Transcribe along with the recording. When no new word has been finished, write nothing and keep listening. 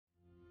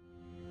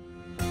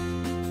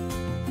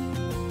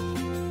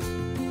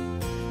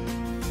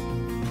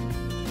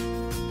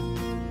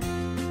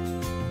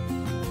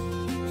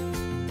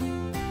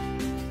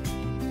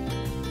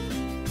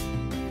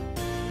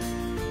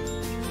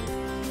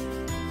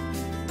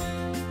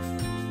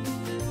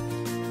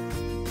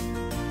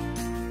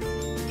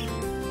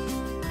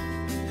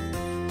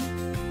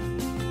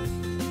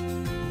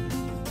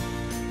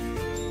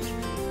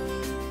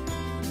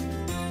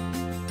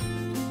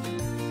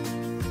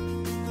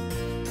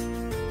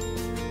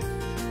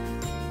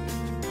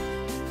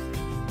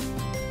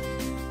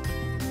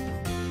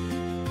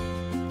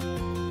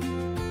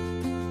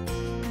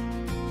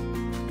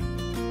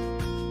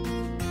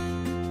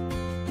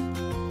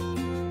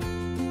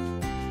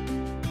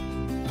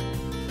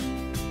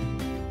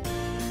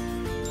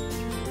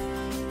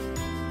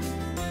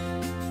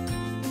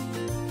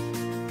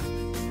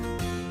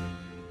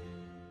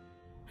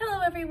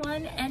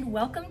everyone, and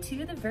welcome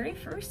to the very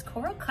first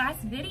choral class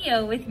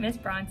video with Miss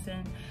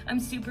Bronson. I'm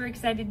super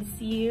excited to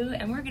see you,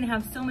 and we're gonna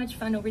have so much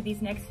fun over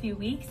these next few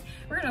weeks.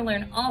 We're gonna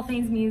learn all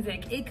things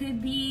music. It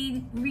could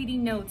be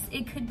reading notes,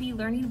 it could be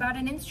learning about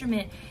an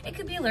instrument, it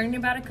could be learning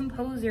about a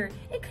composer,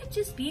 it could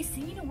just be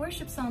singing a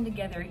worship song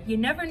together. You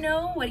never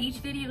know what each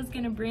video is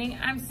gonna bring.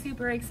 I'm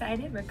super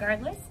excited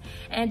regardless.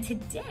 And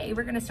today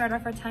we're gonna start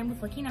off our time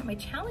with looking at my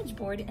challenge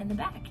board in the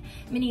back.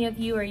 Many of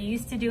you are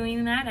used to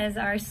doing that as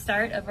our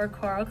start of our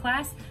choral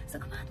class. So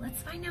come on,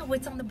 let's find out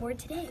what's on the board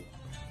today.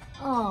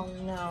 Oh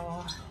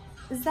no,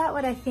 is that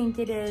what I think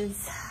it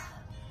is?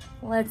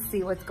 Let's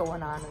see what's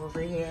going on over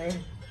here.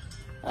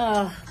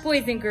 Oh,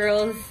 boys and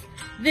girls,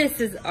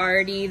 this is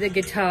Artie, the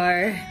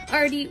guitar.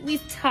 Artie,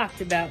 we've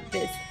talked about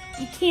this.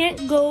 You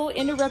can't go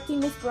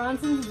interrupting Miss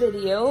Bronson's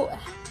video.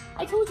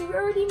 I told you we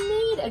already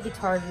made a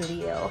guitar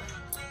video.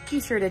 Be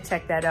sure to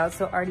check that out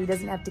so Artie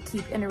doesn't have to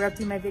keep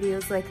interrupting my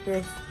videos like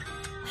this.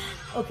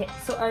 Okay,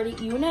 so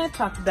Artie, you and I have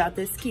talked about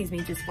this. Excuse me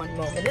just one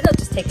moment. It'll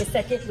just take a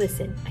second.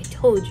 Listen, I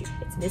told you,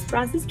 it's Miss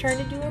Bronson's turn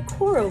to do a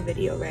choral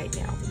video right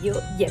now.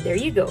 Yeah, there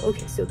you go.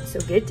 Okay, so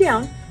get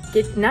down.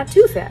 Get not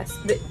too fast.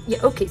 But yeah,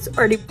 okay, so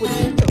Artie,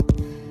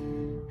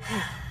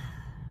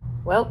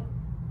 well,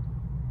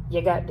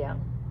 you got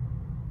down.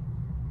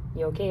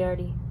 You okay,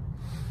 Artie?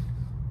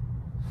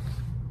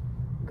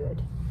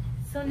 Good.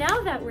 So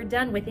now that we're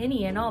done with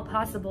any and all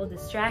possible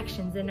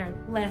distractions in our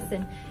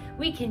lesson,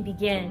 we can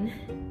begin.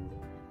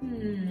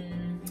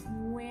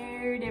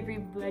 Where'd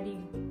everybody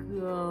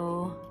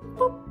go?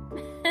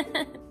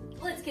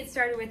 Let's get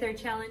started with our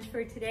challenge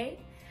for today.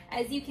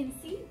 As you can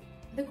see,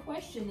 the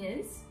question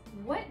is,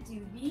 what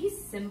do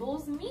these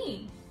symbols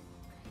mean?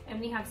 And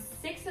we have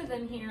 6 of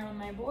them here on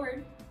my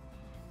board.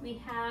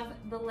 We have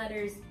the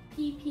letters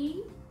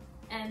PP,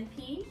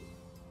 MP,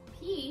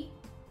 P,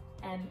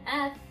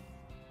 MF,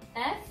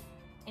 F,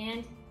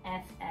 and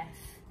FF.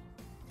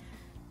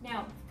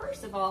 Now,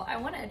 first of all, I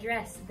want to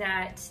address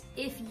that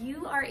if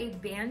you are a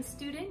band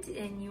student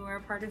and you are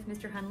a part of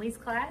Mr. Hunley's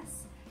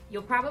class,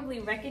 you'll probably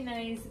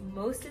recognize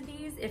most of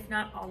these, if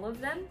not all of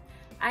them.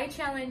 I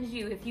challenge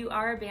you, if you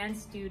are a band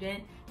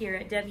student here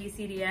at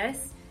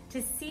WCDS,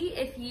 to see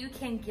if you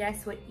can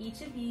guess what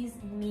each of these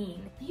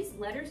mean. These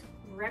letters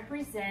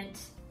represent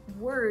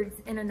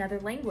words in another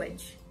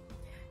language.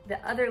 The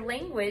other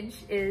language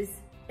is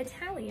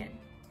Italian.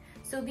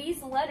 So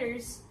these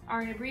letters are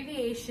an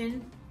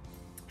abbreviation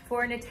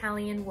for an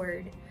Italian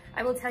word.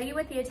 I will tell you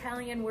what the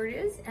Italian word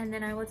is, and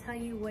then I will tell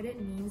you what it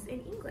means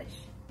in English,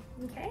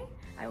 okay?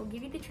 I will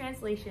give you the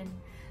translation.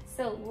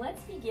 So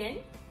let's begin.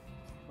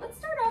 Let's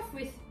start off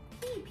with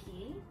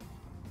PP.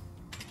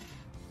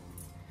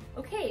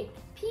 Okay,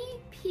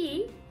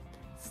 PP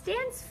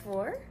stands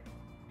for,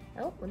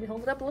 oh, let me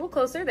hold it up a little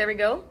closer, there we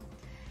go.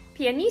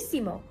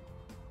 Pianissimo,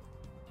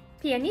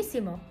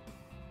 pianissimo,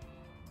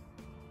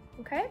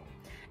 okay?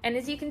 And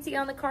as you can see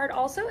on the card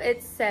also,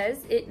 it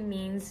says it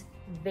means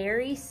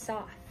very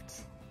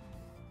soft,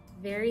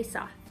 very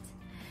soft.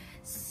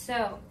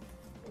 So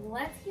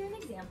let's hear an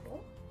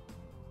example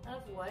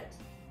of what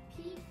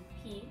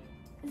PP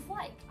is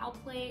like. I'll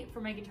play for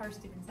my guitar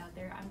students out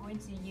there. I'm going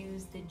to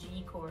use the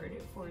G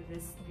chord for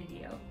this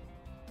video.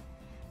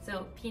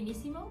 So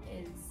pianissimo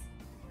is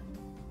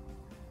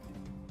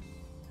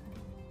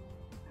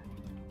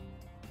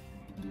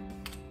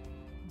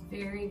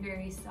very,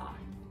 very soft.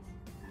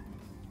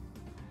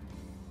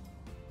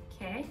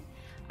 Okay.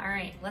 All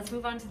right, let's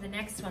move on to the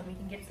next one. We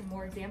can get some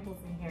more examples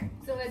in here.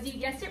 So as you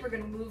guessed it, we're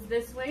gonna move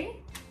this way.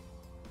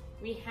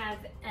 We have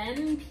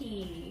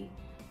MP.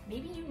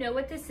 Maybe you know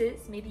what this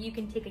is. Maybe you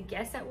can take a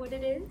guess at what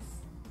it is.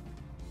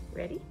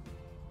 Ready?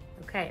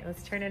 Okay,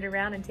 let's turn it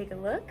around and take a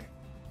look.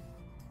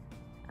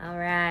 All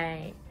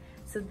right,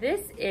 so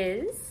this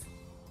is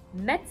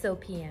mezzo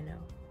piano.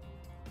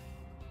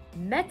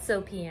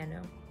 Mezzo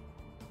piano.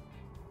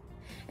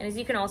 And as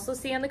you can also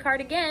see on the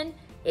card again,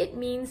 it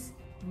means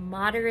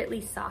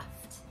moderately soft.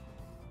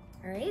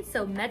 All right,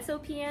 so mezzo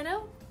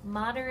piano,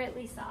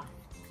 moderately soft.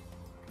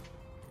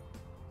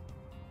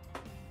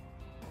 All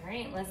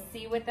right, let's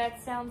see what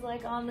that sounds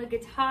like on the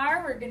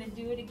guitar. We're gonna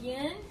do it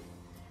again.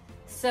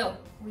 So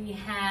we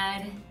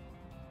had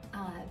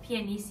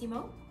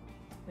pianissimo,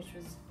 which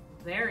was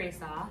very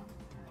soft.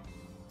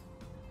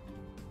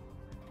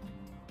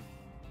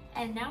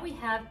 And now we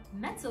have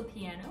mezzo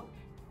piano,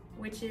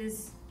 which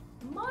is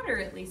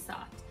moderately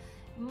soft.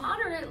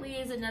 Moderately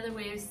is another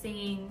way of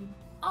saying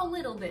a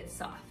little bit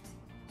soft,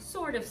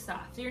 sort of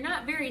soft. You're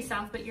not very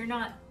soft, but you're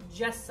not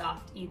just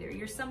soft either.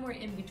 You're somewhere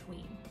in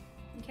between,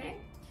 okay?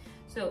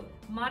 So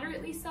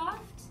moderately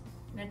soft,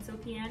 mezzo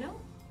piano.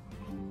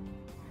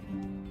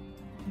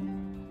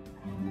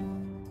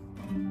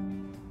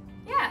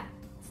 Yeah,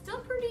 still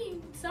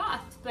pretty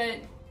soft, but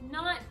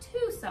not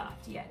too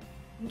soft yet,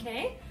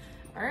 okay?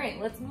 All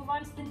right, let's move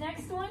on to the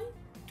next one.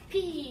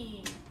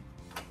 P.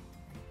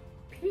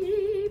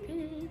 P, P,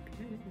 P.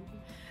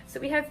 So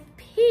we have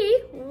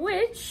P,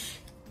 which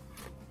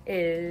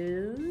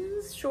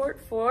is short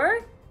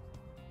for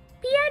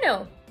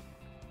piano.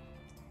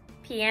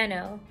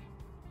 Piano.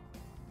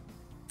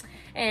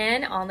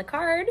 And on the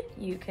card,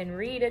 you can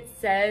read it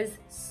says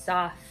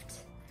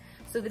soft.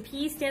 So the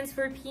P stands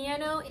for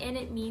piano and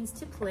it means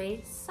to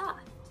play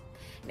soft.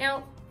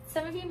 Now,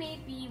 some of you may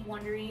be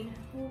wondering,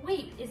 well,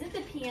 wait, isn't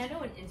the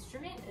piano an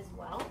instrument as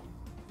well?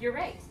 You're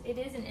right, it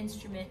is an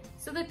instrument.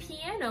 So the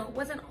piano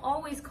wasn't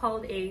always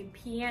called a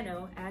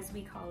piano as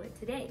we call it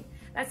today.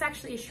 That's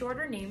actually a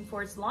shorter name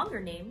for its longer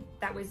name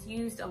that was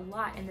used a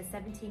lot in the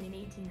 17 and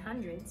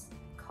 1800s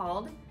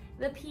called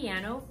the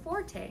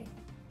pianoforte.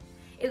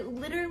 It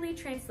literally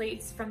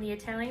translates from the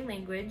Italian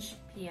language,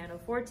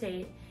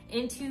 pianoforte,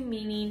 into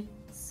meaning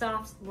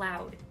soft,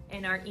 loud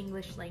in our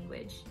English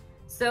language.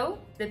 So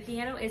the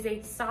piano is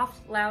a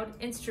soft, loud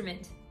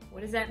instrument.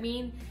 What does that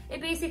mean?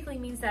 It basically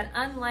means that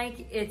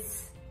unlike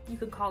its, you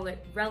could call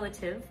it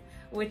relative,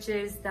 which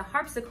is the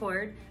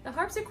harpsichord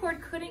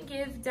couldn't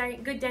give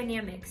good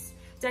dynamics.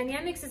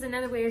 Dynamics is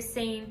another way of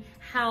saying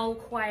how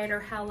quiet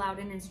or how loud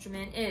an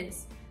instrument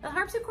is. The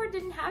harpsichord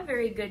didn't have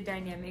very good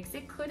dynamics.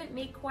 It couldn't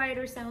make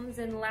quieter sounds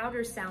and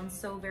louder sounds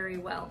so very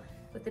well.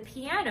 But the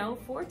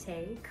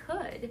pianoforte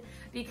could,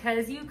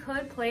 because you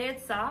could play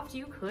it soft,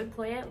 you could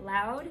play it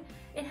loud.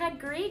 It had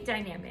great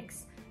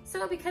dynamics.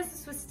 So because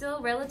this was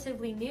still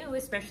relatively new,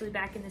 especially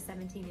back in the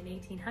 17 and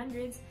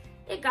 1800s,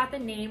 it got the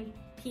name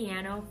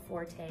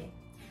pianoforte.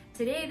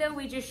 Today though,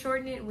 we just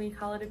shorten it and we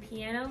call it a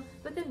piano,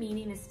 but the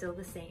meaning is still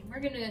the same. We're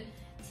gonna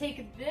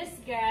take this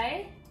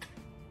guy,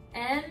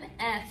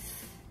 MF.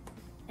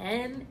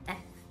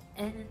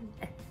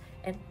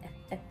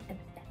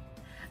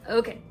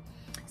 Okay,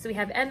 so we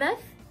have MF,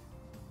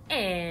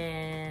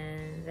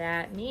 and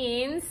that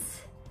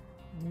means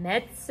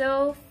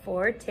mezzo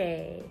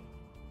forte.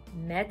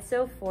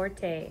 Mezzo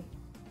forte.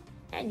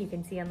 And you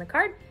can see on the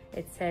card,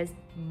 it says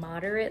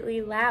moderately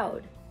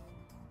loud.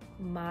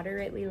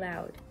 Moderately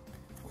loud.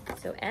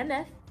 So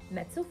MF,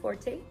 mezzo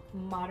forte,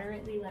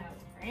 moderately loud.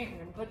 All right, we're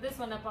gonna put this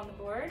one up on the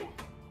board.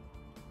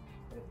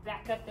 Put it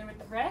back up there with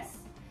the rest.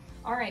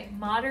 All right,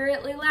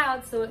 moderately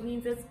loud, so it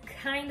means it's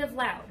kind of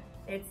loud.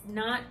 It's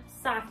not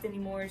soft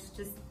anymore, it's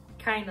just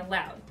kind of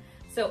loud.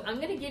 So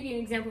I'm gonna give you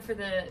an example for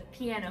the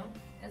piano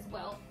as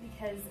well,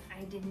 because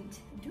I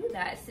didn't do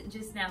that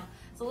just now.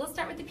 So let's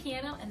start with the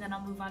piano and then I'll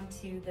move on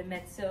to the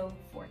mezzo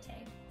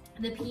forte.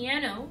 The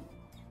piano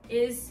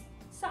is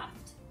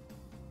soft,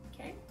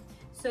 okay?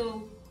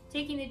 So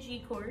taking the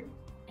G chord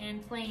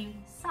and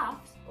playing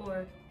soft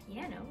or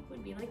piano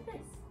would be like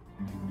this.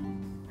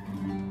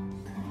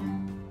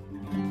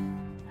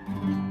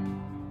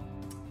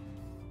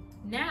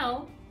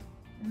 Now,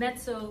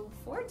 mezzo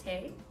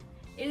forte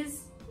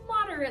is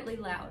moderately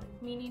loud,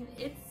 meaning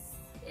it's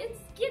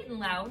getting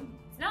loud.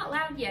 It's not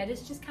loud yet,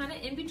 it's just kind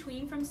of in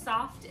between from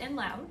soft and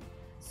loud.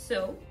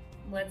 So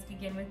let's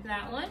begin with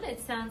that one. It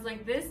sounds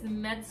like this. The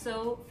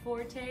mezzo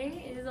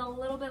forte is a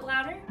little bit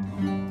louder.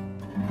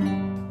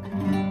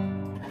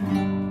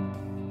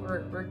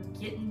 We're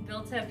getting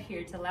built up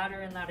here to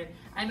louder and louder.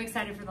 I'm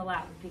excited for the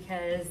loud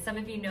because some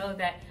of you know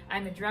that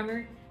I'm a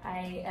drummer.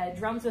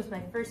 Drums was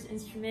my first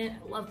instrument.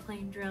 I love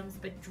playing drums,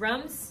 but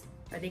drums,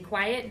 are they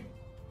quiet?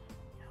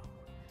 No,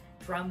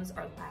 drums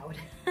are loud.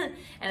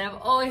 And I've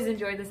always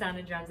enjoyed the sound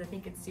of drums. I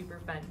think it's super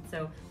fun.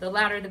 So the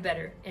louder the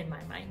better in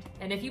my mind.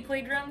 And if you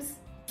play drums,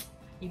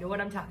 you know what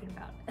I'm talking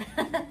about.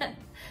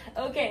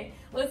 Okay,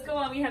 let's go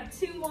on. We have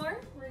two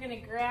more. We're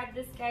gonna grab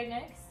this guy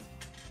next.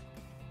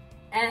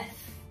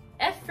 F.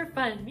 F for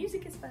fun.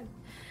 Music is fun.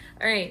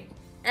 All right,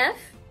 F.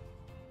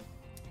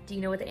 Do you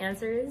know what the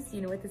answer is? Do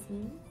you know what this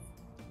means?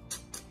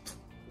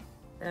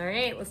 All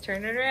right, let's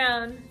turn it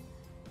around.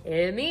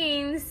 It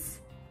means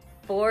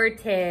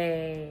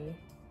forte.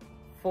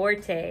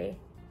 Forte.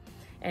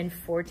 And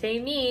forte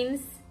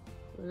means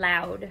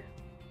loud.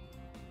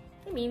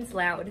 It means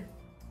loud.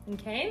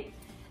 Okay?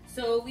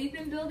 So we've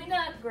been building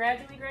up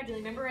gradually.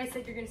 Remember I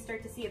said you're gonna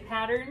start to see a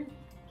pattern?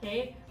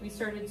 Okay, we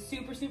started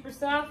super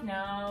soft,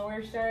 now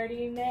we're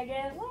starting to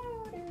get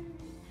louder.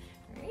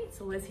 All right,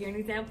 so let's hear an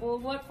example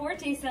of what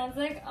forte sounds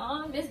like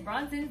on Miss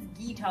Bronson's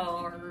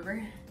guitar.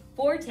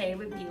 Forte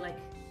would be like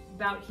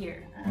about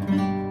here.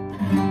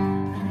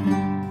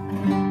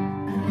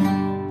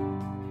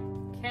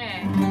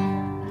 Okay,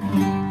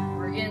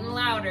 we're getting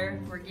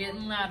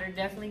louder,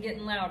 definitely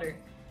getting louder.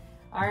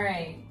 All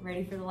right,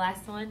 ready for the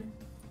last one?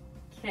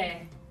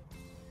 Okay,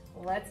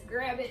 let's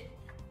grab it.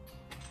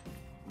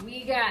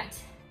 We got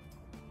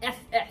F,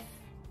 F,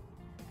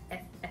 F,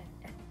 F,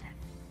 F, F.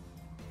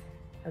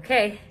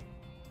 Okay,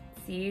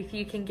 see if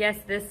you can guess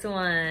this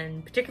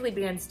one, particularly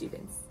band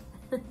students.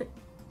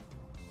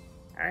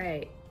 All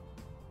right,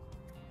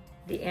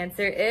 the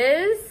answer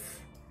is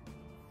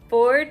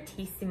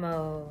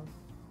fortissimo,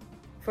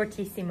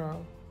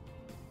 fortissimo.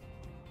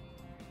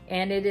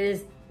 And it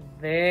is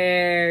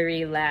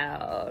very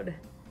loud,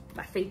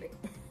 my favorite.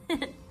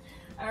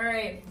 All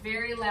right,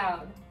 very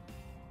loud.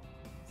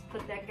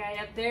 Put that guy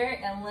up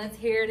there and let's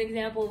hear an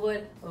example of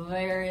what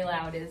very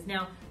loud is.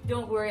 Now,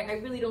 don't worry, I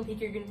really don't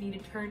think you're gonna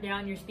need to turn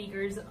down your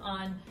speakers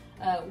on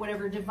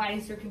whatever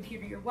device or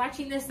computer you're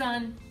watching this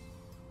on.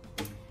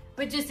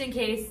 But just in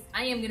case,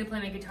 I am gonna play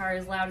my guitar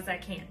as loud as I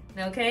can,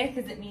 okay?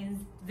 Because it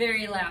means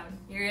very loud.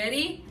 You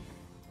ready?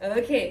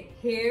 Okay,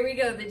 here we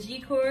go. The G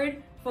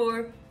chord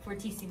for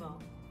fortissimo.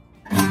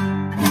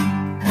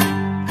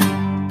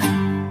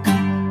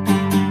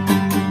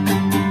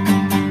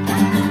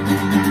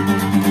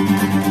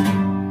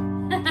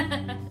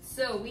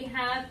 So we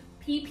have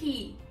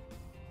PP.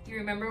 Do you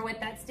remember what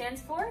that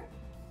stands for?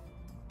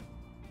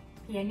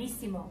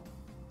 Pianissimo.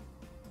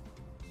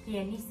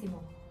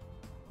 Pianissimo.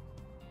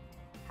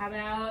 How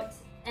about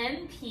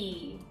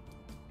MP?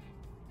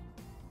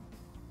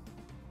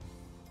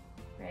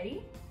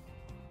 Ready?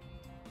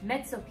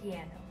 Mezzo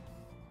piano.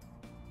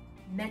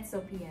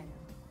 Mezzo piano.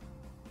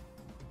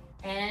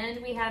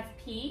 And we have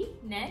P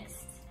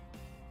next,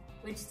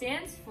 which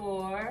stands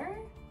for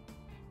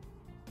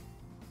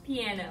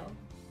piano.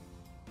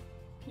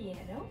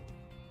 Piano.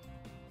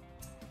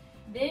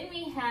 Then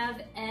we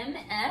have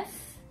MF.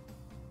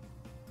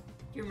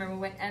 Do you remember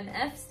what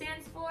MF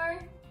stands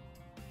for?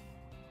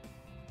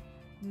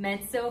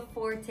 Mezzo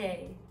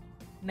forte.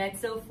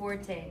 Mezzo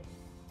forte.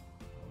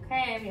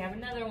 Okay, we have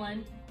another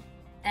one.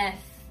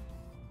 F.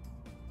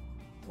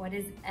 What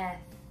is F?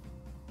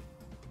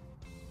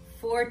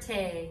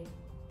 Forte.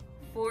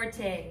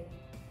 Forte.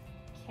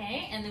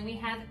 Okay, and then we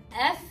have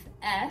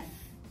FF,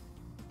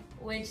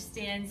 which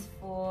stands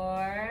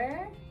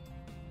for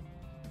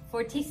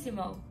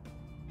fortissimo.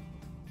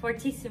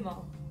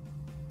 Fortissimo.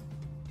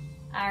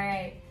 All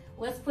right,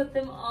 let's put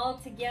them all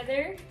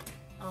together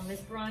on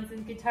Miss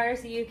Bronson's guitar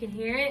so you can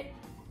hear it.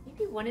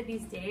 Maybe one of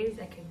these days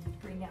I can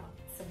bring out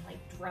some like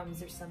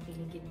drums or something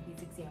and give you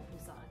these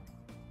examples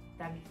on.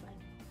 That'd be fun.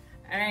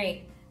 All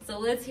right, so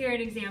let's hear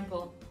an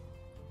example.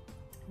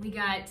 We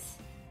got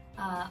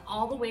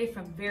all the way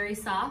from very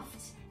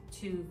soft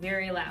to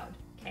very loud.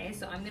 Okay,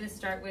 so I'm gonna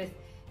start with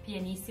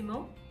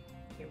pianissimo.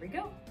 Here we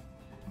go.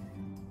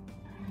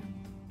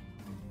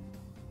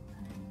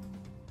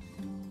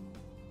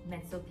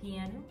 Mezzo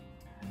piano.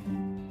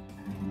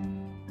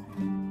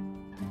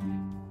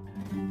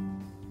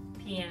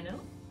 Piano.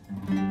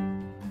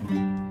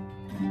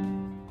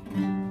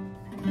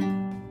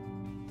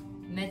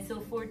 Mezzo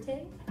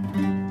forte.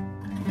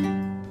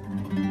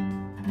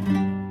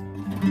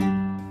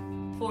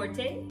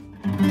 Forte.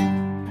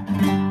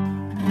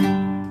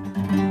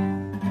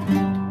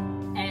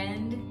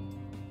 And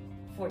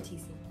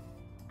fortissimo.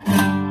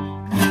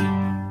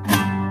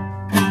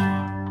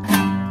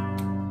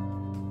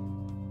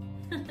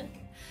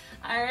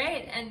 All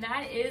right, and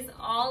that is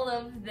all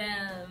of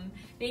them.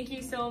 Thank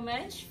you so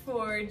much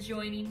for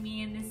joining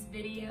me in this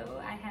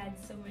video. I had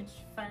so much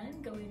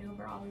fun going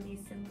over all of these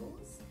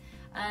symbols.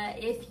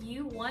 If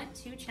you want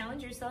to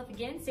challenge yourself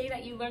again, say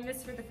that you learned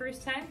this for the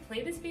first time,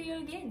 play this video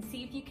again.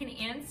 See if you can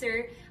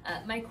answer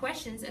my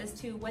questions as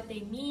to what they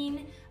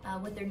mean,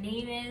 what their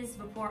name is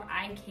before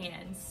I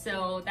can.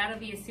 So that'll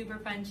be a super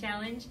fun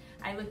challenge.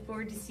 I look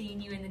forward to seeing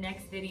you in the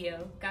next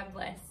video. God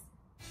bless.